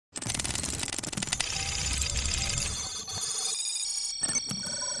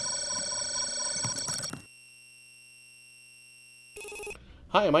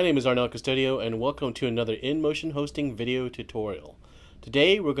Hi, my name is Arnel Custodio and welcome to another InMotion Hosting video tutorial.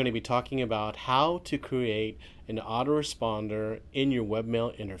 Today we're going to be talking about how to create an autoresponder in your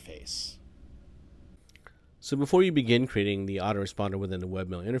webmail interface. So before you begin creating the autoresponder within the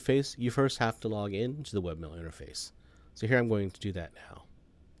webmail interface, you first have to log in to the webmail interface. So here I'm going to do that now.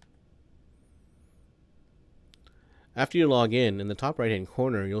 After you log in the top right hand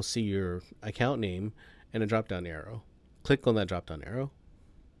corner you'll see your account name and a drop down arrow. Click on that drop down arrow.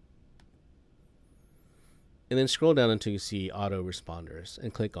 And then scroll down until you see Autoresponders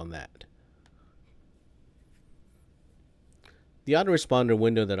and click on that. The autoresponder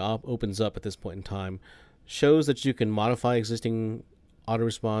window that opens up at this point in time shows that you can modify existing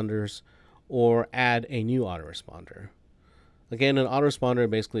autoresponders or add a new autoresponder. Again, an autoresponder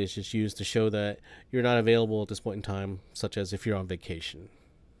basically is just used to show that you're not available at this point in time, such as if you're on vacation.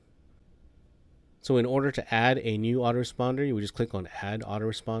 So in order to add a new autoresponder, you would just click on Add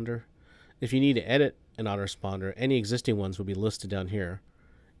Autoresponder. If you need to edit an autoresponder, any existing ones will be listed down here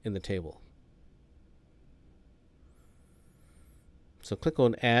in the table. So click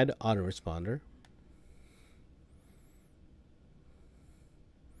on Add Autoresponder.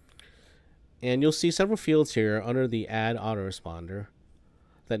 And you'll see several fields here under the Add Autoresponder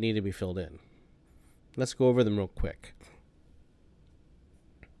that need to be filled in. Let's go over them real quick.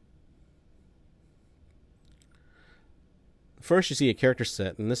 First, you see a character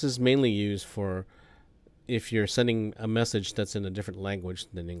set, and this is mainly used for if you're sending a message that's in a different language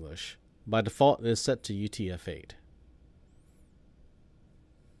than English. By default, it is set to UTF-8.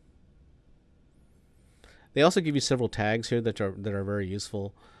 They also give you several tags here that are very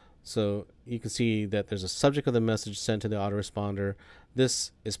useful. So you can see that there's a subject of the message sent to the autoresponder.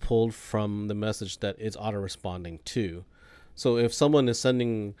 This is pulled from the message that it's autoresponding to. So if someone is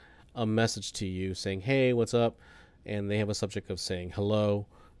sending a message to you saying, "Hey, what's up?" and they have a subject of saying hello,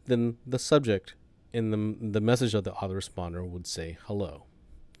 then the subject in the message of the autoresponder would say hello.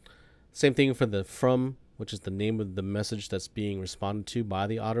 Same thing for the from, which is the name of the message that's being responded to by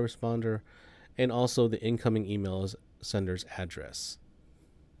the autoresponder, and also the incoming email sender's address.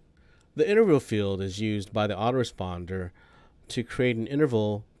 The interval field is used by the autoresponder to create an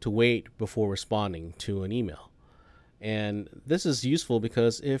interval to wait before responding to an email. And this is useful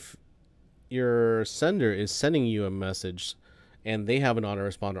because if your sender is sending you a message and they have an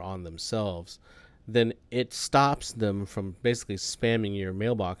autoresponder on themselves, then it stops them from basically spamming your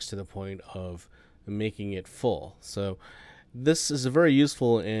mailbox to the point of making it full. So this is very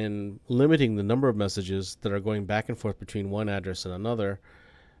useful in limiting the number of messages that are going back and forth between one address and another,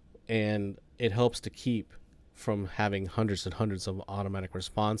 and it helps to keep from having hundreds and hundreds of automatic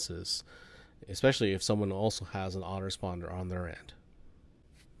responses, especially if someone also has an autoresponder on their end.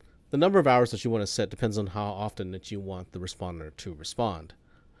 The number of hours that you want to set depends on how often that you want the responder to respond.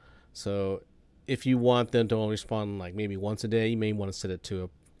 So if you want them to only respond like maybe once a day, you may want to set it to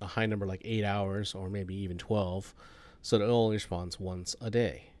a high number like 8 hours or maybe even 12, so that it only responds once a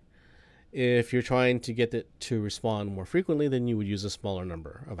day. If you're trying to get it to respond more frequently, then you would use a smaller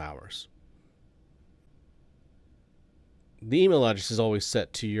number of hours. The email address is always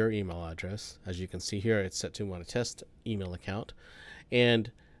set to your email address. As you can see here, it's set to my test email account.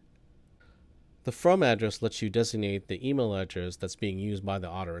 And the from address lets you designate the email address that's being used by the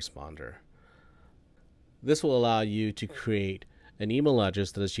autoresponder. This will allow you to create an email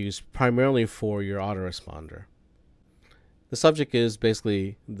address that is used primarily for your autoresponder. The subject is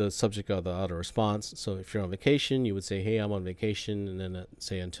basically the subject of the auto-response. So if you're on vacation, you would say, "Hey, I'm on vacation," and then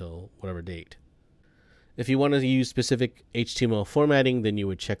say until whatever date. If you wanted to use specific HTML formatting, then you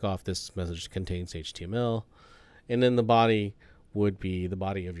would check off this message contains HTML, and then the body would be the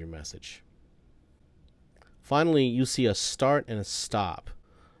body of your message. Finally, you see a start and a stop,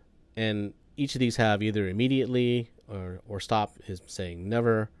 and each of these have either immediately or stop is saying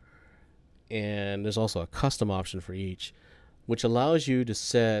never, and there's also a custom option for each, which allows you to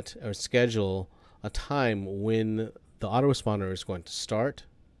set or schedule a time when the autoresponder is going to start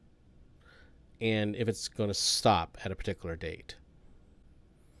and if it's going to stop at a particular date.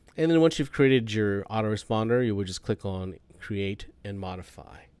 And then once you've created your autoresponder, you would just click on Create and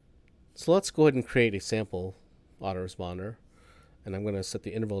Modify. So let's go ahead and create a sample autoresponder, and I'm going to set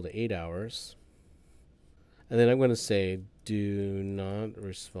the interval to 8 hours, and then I'm going to say do not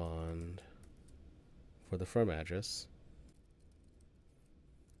respond for the from address.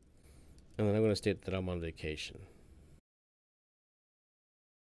 And then I'm going to state that I'm on vacation.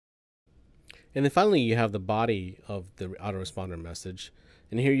 And then finally you have the body of the autoresponder message,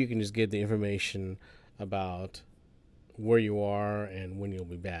 and here you can just give the information about where you are and when you'll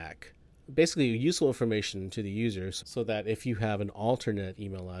be back. basically useful information to the users so that if you have an alternate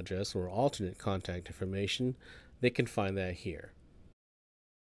email address or alternate contact information, they can find that here.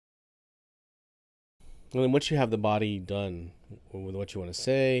 And then once you have the body done with what you want to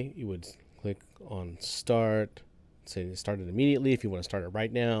say, you would click on Start, say start it immediately if you want to start it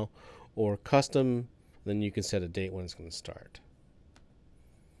right now, or Custom, then you can set a date when it's going to start.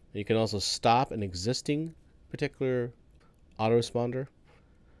 You can also stop an existing particular autoresponder,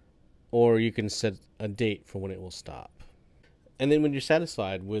 or you can set a date for when it will stop. And then when you're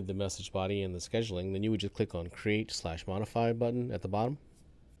satisfied with the message body and the scheduling, then you would just click on Create/Modify button at the bottom.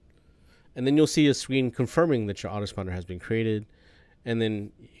 And then you'll see a screen confirming that your autoresponder has been created. And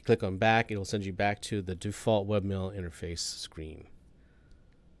then you click on Back, it'll send you back to the default Webmail interface screen.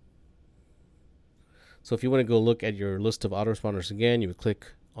 So if you want to go look at your list of autoresponders again, you would click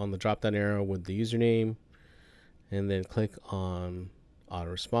on the drop-down arrow with the username, and then click on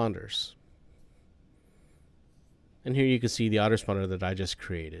Autoresponders. And here you can see the autoresponder that I just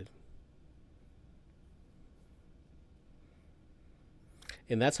created.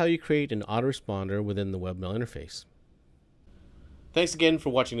 And that's how you create an autoresponder within the Webmail interface. Thanks again for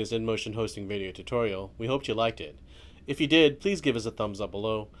watching this InMotion Hosting video tutorial. We hoped you liked it. If you did, please give us a thumbs up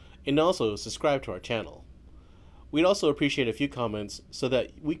below, and also subscribe to our channel. We'd also appreciate a few comments so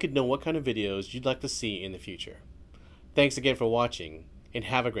that we could know what kind of videos you'd like to see in the future. Thanks again for watching, and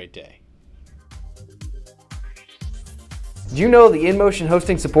have a great day. Did you know the InMotion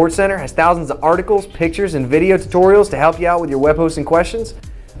Hosting Support Center has thousands of articles, pictures, and video tutorials to help you out with your web hosting questions?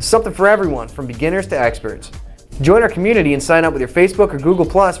 Something for everyone, from beginners to experts. Join our community and sign up with your Facebook or Google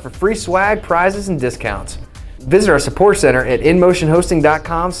Plus for free swag, prizes, and discounts. Visit our support center at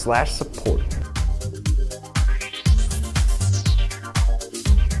inmotionhosting.com/support.